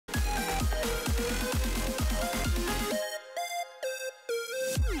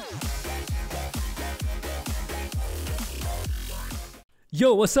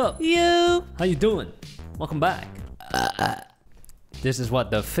Yo, what's up? Yo! How you doing? Welcome back. This is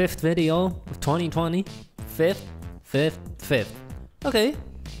what, the 5th video of 2020? 5th. Okay,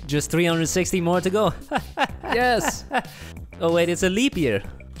 just 360 more to go. Yes! Oh wait, it's a leap year.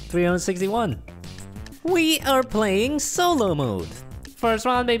 361. We are playing solo mode. First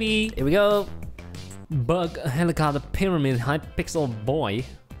round, baby. Here we go. Bug helicopter pyramid hypixel boy.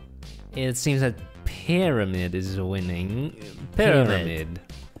 It seems that pyramid is winning. Pyramid.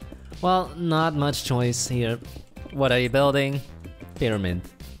 Well, not much choice here. What are you building? Pyramid.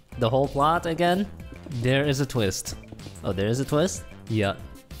 The whole plot again? There is a twist. Oh, there is a twist? Yeah.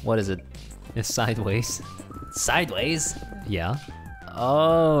 What is it? It's sideways. Sideways? Yeah.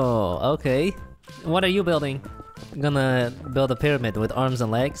 Oh, okay. What are you building? I'm gonna build a pyramid with arms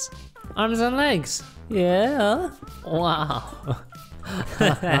and legs. Arms and legs? Yeah. Wow.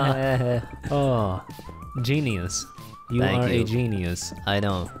 Oh, genius. You Thank are you. a genius. I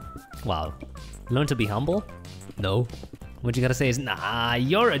know. Wow. Learn to be humble? No. What you gotta say is, nah,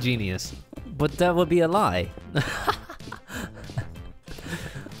 you're a genius. But that would be a lie.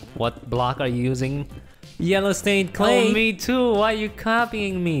 What block are you using? Yellow stained clay. Oh, me too. Why are you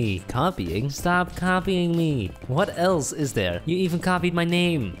copying me? Copying? Stop copying me. What else is there? You even copied my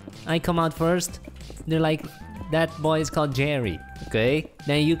name. I come out first. They're like, that boy is called Jerry. Okay?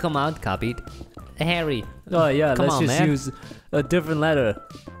 Then you come out, copied. Harry. Oh yeah, Come let's on, just man. use a different letter.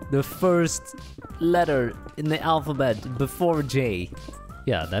 The first letter in the alphabet before J.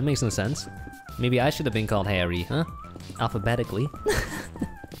 Yeah, that makes no sense. Maybe I should have been called Harry, huh? Alphabetically.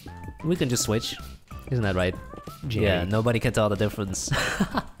 We can just switch. Isn't that right? J. Yeah, nobody can tell the difference.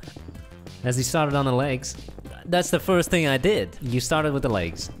 As he started on the legs. That's the first thing I did. You started with the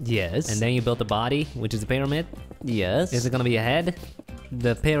legs. Yes. And then you built the body, which is the pyramid. Yes. Is it gonna be a head?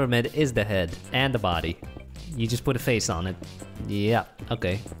 The pyramid is the head and the body. You just put a face on it. Yeah.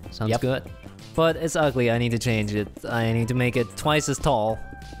 Okay. Sounds good. But it's ugly. I need to change it. I need to make it twice as tall.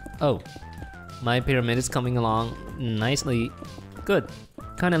 Oh. My pyramid is coming along nicely. Good.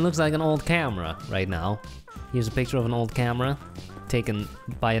 Kinda looks like an old camera right now. Here's a picture of an old camera taken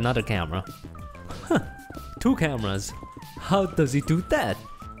by another camera. Huh. 2 cameras. How does he do that?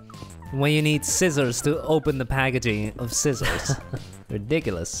 When you need scissors to open the packaging of scissors.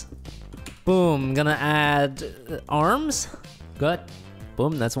 Ridiculous. Boom, gonna add arms. Good.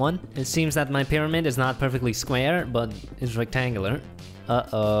 Boom, that's one. It seems that my pyramid is not perfectly square, but it's rectangular.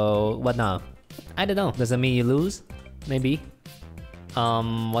 Uh-oh, what now? I don't know. Does that mean you lose? Maybe.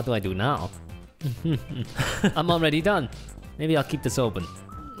 What do I do now? I'm already done. Maybe I'll keep this open.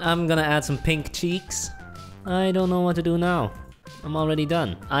 I'm gonna add some pink cheeks. I don't know what to do now. I'm already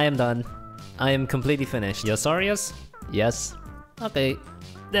done. I am done. I am completely finished. You're serious? Yes. Okay.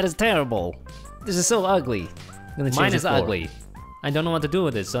 That is terrible. This is so ugly. Mine is ugly. I don't know what to do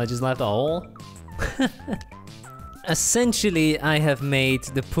with it, so I just left a hole. Essentially, I have made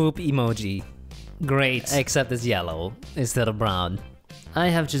the poop emoji. Great. Except it's yellow instead of brown. I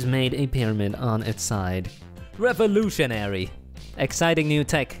have just made a pyramid on its side. Revolutionary. Exciting new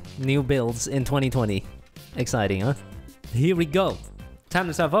tech, new builds in 2020. Exciting, huh? Here we go. Time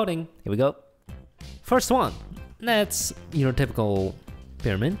to start voting. Here we go. First one. That's your typical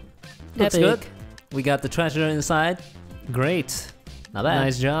pyramid. Looks good. We got the treasure inside. Great. Not bad.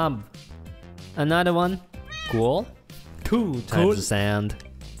 Nice job. Another one. Cool. 2 types of sand.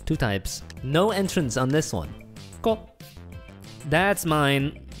 2 types. No entrance on this one. Cool. That's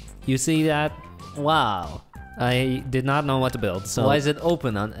mine. You see that? Wow. I did not know what to build, so why is it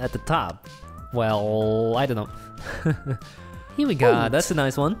open at the top? Well, I don't know. Here we go. That's a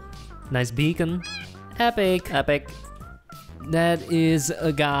nice one. Nice beacon. Epic. Epic. That is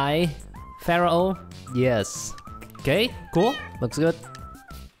a guy. Pharaoh. Yes. Okay, cool. Looks good.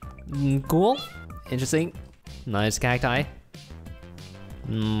 Cool. Interesting. Nice cacti.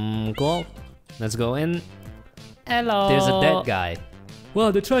 Cool. Let's go in. Hello. There's a dead guy.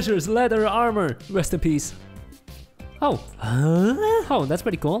 Wow, the treasure is leather armor. Rest in peace. Oh. Huh? Oh, that's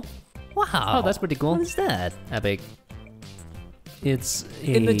pretty cool. Wow. Oh, that's pretty cool. What is that? Epic. It's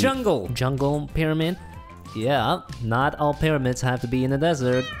in the jungle. Jungle pyramid. Yeah, not all pyramids have to be in the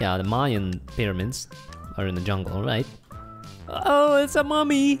desert. Yeah, the Mayan pyramids are in the jungle, right? Oh, it's a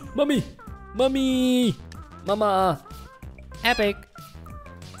mummy. Mummy. Mummy. Mama. Epic.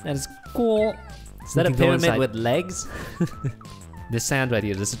 That is cool. Is that a pyramid with legs? This sand right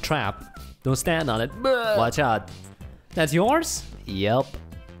here, this is a trap. Don't stand on it. Watch out. That's yours? Yep.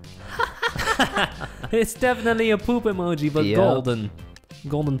 It's definitely a poop emoji, but golden.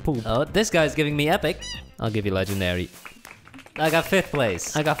 Golden poop. Oh, this guy's giving me epic. I'll give you legendary. I got 5th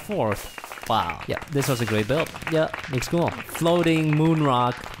place. I got 4th. Wow. Yeah, this was a great build. Yeah. Looks cool. Floating moon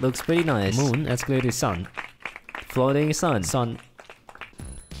rock looks pretty nice. Moon, that's clearly sun. Floating sun. Sun.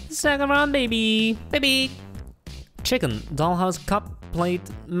 Second round, baby. Baby. Chicken, dollhouse, cup, plate,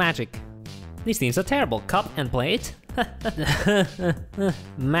 magic. These themes are terrible. Cup and plate.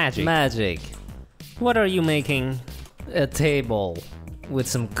 Magic. Magic. What are you making? A table with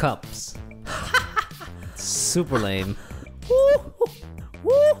some cups. Super lame.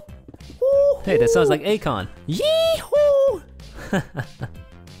 Hey, that sounds like Akon. Yee-hoo!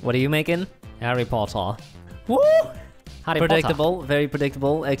 What are you making? Harry Potter. Woo! Harry Predictable, Potter. very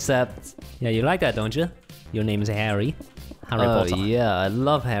predictable, except... Yeah, you like that, don't you? Your name is Harry. Harry Oh Potter. yeah, I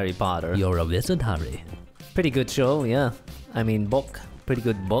love Harry Potter. You're a wizard, Harry. Pretty good show, yeah. I mean book, pretty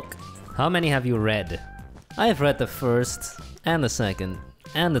good book. How many have you read? I've read the first, and the second,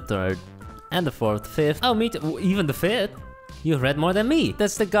 and the third, and the fourth, fifth. Oh, me too. Even the fifth? You've read more than me.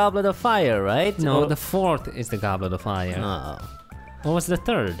 That's the Goblet of Fire, right? No, Or- the fourth is the Goblet of Fire. Oh. What was the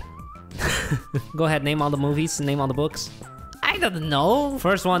third? Go ahead, name all the movies, name all the books. I don't know.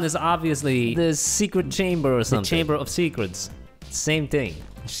 First one is obviously The Secret Chamber or the something. Chamber of Secrets. Same thing.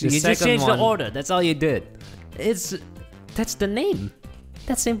 The You just second changed one- the order, that's all you did. That's the name.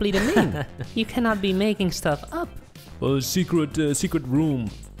 That's simply the name. You cannot be making stuff up. Secret room.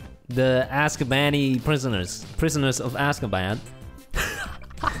 The Azkabani prisoners. Prisoners of Azkaban.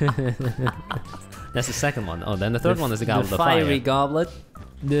 That's the second one. Oh, then the third one is the Goblet The of Fire. Fiery Goblet.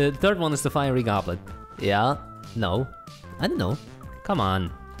 The third one is the Fiery Goblet. Yeah. No. I don't know. Come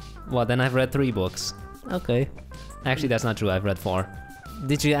on. Well, then I've read 3 books. Okay. Actually, that's not true. I've read 4.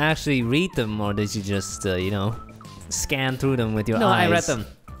 Did you actually read them or did you just, you know, scan through them with your No, eyes? I read them.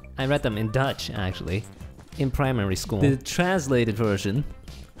 I read them in Dutch, actually. In primary school. The translated version.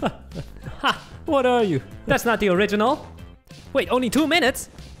 Ha! What are you? That's not the original. Wait, only 2 minutes?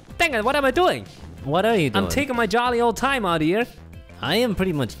 Dang it, what am I doing? What are you doing? I'm taking my jolly old time out here. I am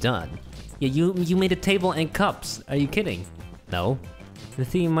pretty much done. Yeah, you made a table and cups. Are you kidding? No. The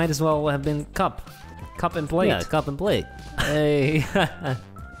theme might as well have been cup. Cup and plate. Yeah, cup and plate. Hey.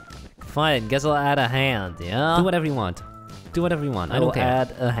 Fine, guess I'll add a hand, yeah? Do whatever you want. Do whatever you want. I I'll don't care.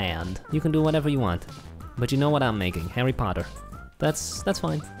 add a hand. You can do whatever you want. But you know what I'm making. Harry Potter. That's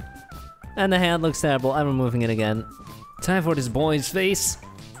fine. And the hand looks terrible. I'm removing it again. Time for this boy's face.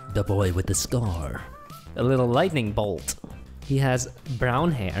 The boy with the scar. A little lightning bolt. He has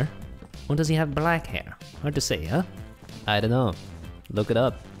brown hair. Or does he have black hair? Hard to say, huh? I don't know. Look it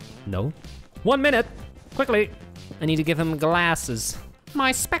up. No. 1 minute! Quickly! I need to give him glasses.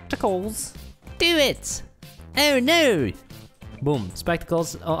 My spectacles! Do it! Oh no! Boom.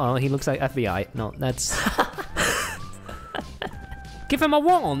 Spectacles. Uh-oh, he looks like FBI. No, that's... Give him a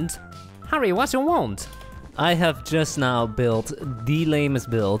wand! Harry, what's your wand? I have just now built the lamest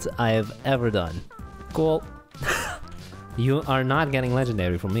build I have ever done. Cool. You are not getting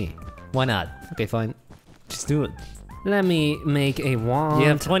legendary from me. Why not? Okay, fine. Just do it. Let me make a wand. You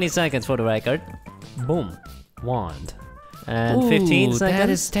have 20 seconds for the record. Boom. Wand. And 15 Ooh, seconds. That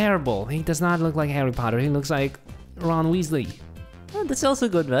is terrible. He does not look like Harry Potter. He looks like Ron Weasley. Oh, that's also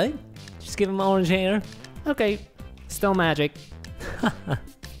good, right? Just give him orange hair. Okay. Still magic.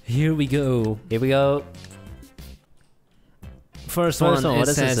 Here we go. Here we go. First one, one, what it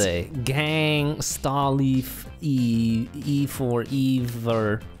does it says say? Gang Starleaf E for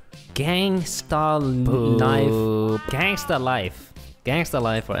Ever. Gangsta Life. Gangsta Life. Gangsta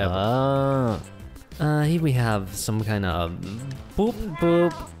Life forever. Ah. Here we have some kind of boop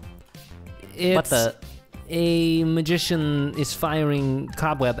boop. It's What the? A magician is firing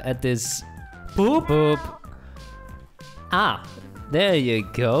cobweb at this boop boop. Ah, there you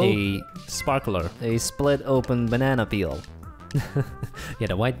go. A sparkler. A split open banana peel. Yeah,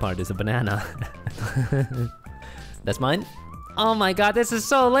 the white part is a banana. That's mine. Oh my god, this is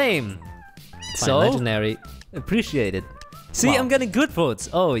so lame. Fine, So? legendary. Appreciate it. See, Wow. I'm getting good votes.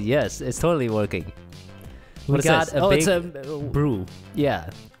 Oh yes, it's totally working. We What is got this? a Oh, big it's a brew, yeah.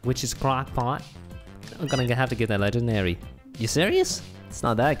 which is crock pot. I'm gonna have to get that legendary. You serious? It's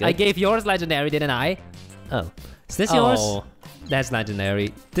not that good. I gave yours legendary, didn't I? Oh, is this yours? Oh, that's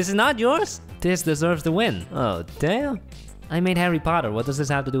legendary. This is not yours? This deserves the win. Oh damn. I made Harry Potter. What does this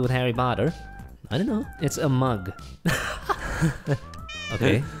have to do with Harry Potter? I don't know. It's a mug.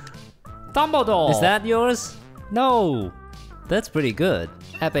 Okay. Dumbledore. Is that yours? No? That's pretty good.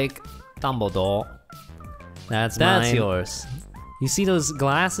 Epic Dumbledore. That's That's mine. yours. You see those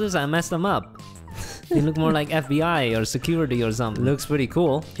glasses? I messed them up. They look more like FBI or security or something. Looks pretty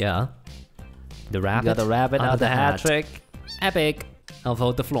cool. Yeah. The You rabbit. got the rabbit under out the hat hat. trick. Epic. I'll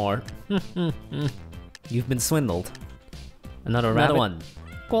vote the floor. You've been swindled. Another Another rabbit. one.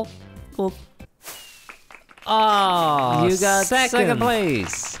 Cool. Cool. Oh, You got second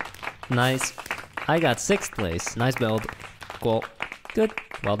place. Nice. I got 6th place. Nice build. Cool. Good.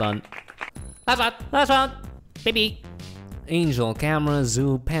 Well done. Last round. Baby. Angel, camera,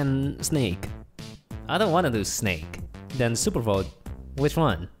 zoo, pen, snake. I don't want to do snake. Then super vote. Which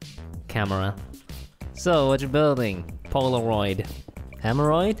one? Camera. So, what you building? Polaroid.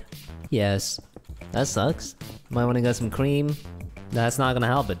 Hemorrhoid? Yes. That sucks. Might want to get some cream. That's not gonna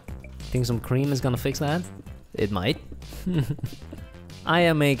help it. Think some cream is gonna fix that? It might. I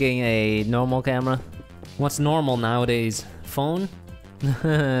am making a normal camera. What's normal nowadays? Phone?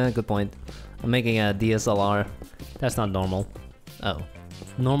 Good point. I'm making a DSLR. That's not normal. Oh.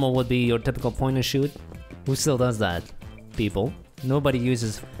 Normal would be your typical point and shoot. Who still does that? People. Nobody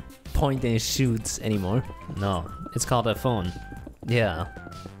uses point and shoots anymore. No, it's called a phone. Yeah.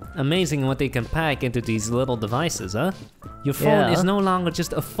 Amazing what they can pack into these little devices, huh? Your phone is no longer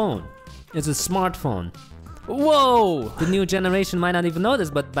just a phone. It's a smartphone. Whoa! The new generation might not even know this,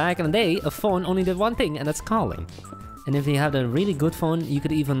 but back in the day, a phone only did one thing, and that's calling. And if you had a really good phone, you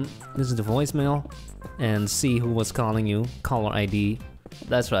could even listen to voicemail and see who was calling you, caller ID.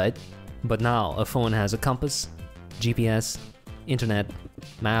 That's right. But now, a phone has a compass, GPS, internet,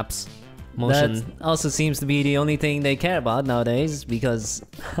 maps, motion. That also seems to be the only thing they care about nowadays, because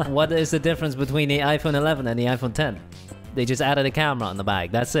what is the difference between the iPhone 11 and the iPhone 10? They just added a camera on the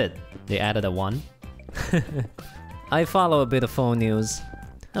back, that's it. They added a 1. I follow a bit of phone news.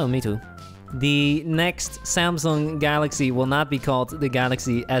 Oh, me too. The next Samsung Galaxy will not be called the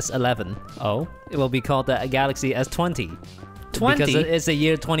Galaxy S11. Oh? It will be called the Galaxy S20. 20? Because it's the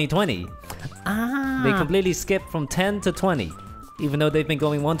year 2020. Ah. They completely skipped from 10 to 20. Even though they've been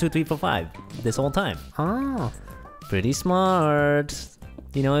going 1, 2, 3, 4, 5 this whole time. Ah. Pretty smart.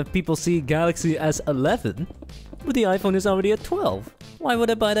 You know, if people see Galaxy S11, but the iPhone is already at 12. Why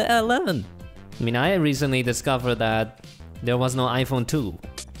would I buy the 11? I mean, I recently discovered that there was no iPhone 2.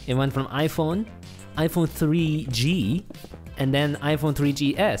 It went from iPhone 3G, and then iPhone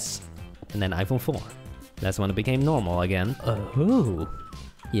 3GS, and then iPhone 4. That's when it became normal again. Oh.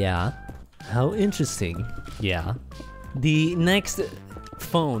 Yeah. How interesting. Yeah. The next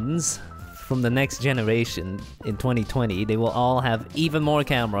phones from the next generation in 2020, they will all have even more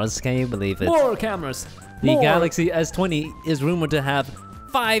cameras. Can you believe it? More cameras! The Galaxy S20 is rumored to have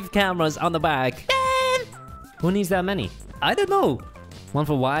 5 cameras on the back. Who needs that many? I don't know. One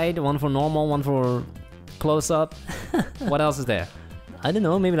for wide, one for normal, one for close-up. What else is there? I don't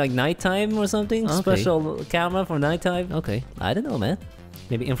know, maybe like nighttime or something? Okay. Special camera for nighttime? Okay, I don't know, man.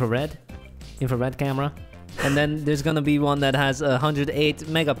 Maybe infrared? Infrared camera? And then there's gonna be one that has 108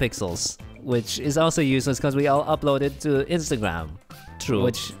 megapixels, which is also useless because we all upload it to Instagram. True.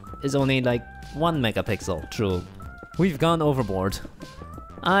 Which is only like 1 megapixel. True. We've gone overboard.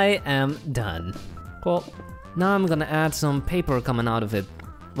 I am done. Cool. Now I'm gonna add some paper coming out of it.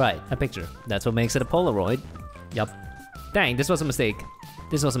 Right, a picture. That's what makes it a Polaroid. Yup. Dang, this was a mistake.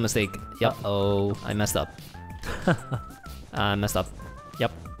 This was a mistake. Yup. Oh, I messed up. I messed up.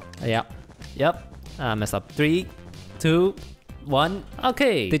 Yep. Yep. Yep. I messed up. 3, 2, 1.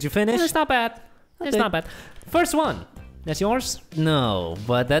 Okay. Did you finish? It's not bad. It's not bad. First one. That's yours? No,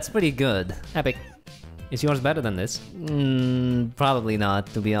 but that's pretty good. Epic. Is yours better than this? Probably not,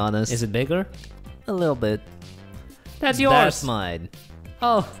 to be honest. Is it bigger? A little bit. That's yours. That's mine.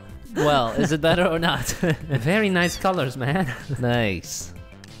 Oh. Well, is it better or not? Very nice colors, man. Nice.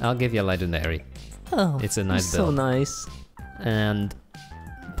 I'll give you a legendary. Oh, it's a nice build. So nice. And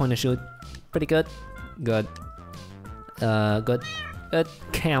point and shoot. Pretty good. Good. Good. Good.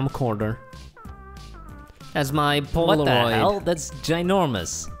 Camcorder. That's my Polaroid. What the hell? That's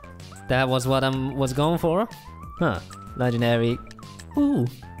ginormous. That was what I was going for? Huh. Legendary. Ooh.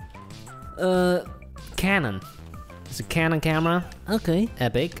 Canon. It's a Canon camera. Okay.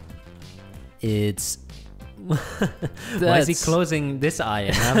 Epic. It's... Why is he closing this eye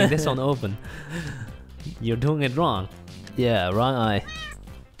and having this one open? You're doing it wrong. Yeah, wrong eye.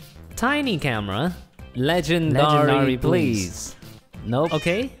 Tiny camera. Legendary, please. Nope.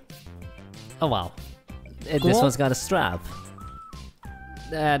 Okay. Oh wow. Cool. This one's got a strap.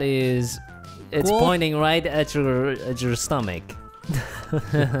 That is... It's cool. Pointing right at your stomach.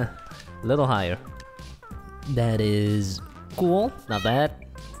 A little higher. That is... Cool. Not bad.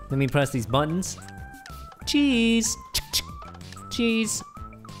 Let me press these buttons. Cheese! Cheese!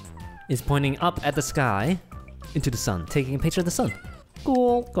 Is pointing up at the sky into the sun, taking a picture of the sun.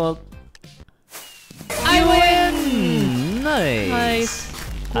 Cool. Cool. I win! Nice! Nice.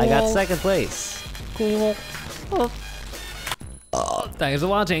 Cool. I got second place. Cool. Oh. Thanks for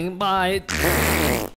watching. Bye.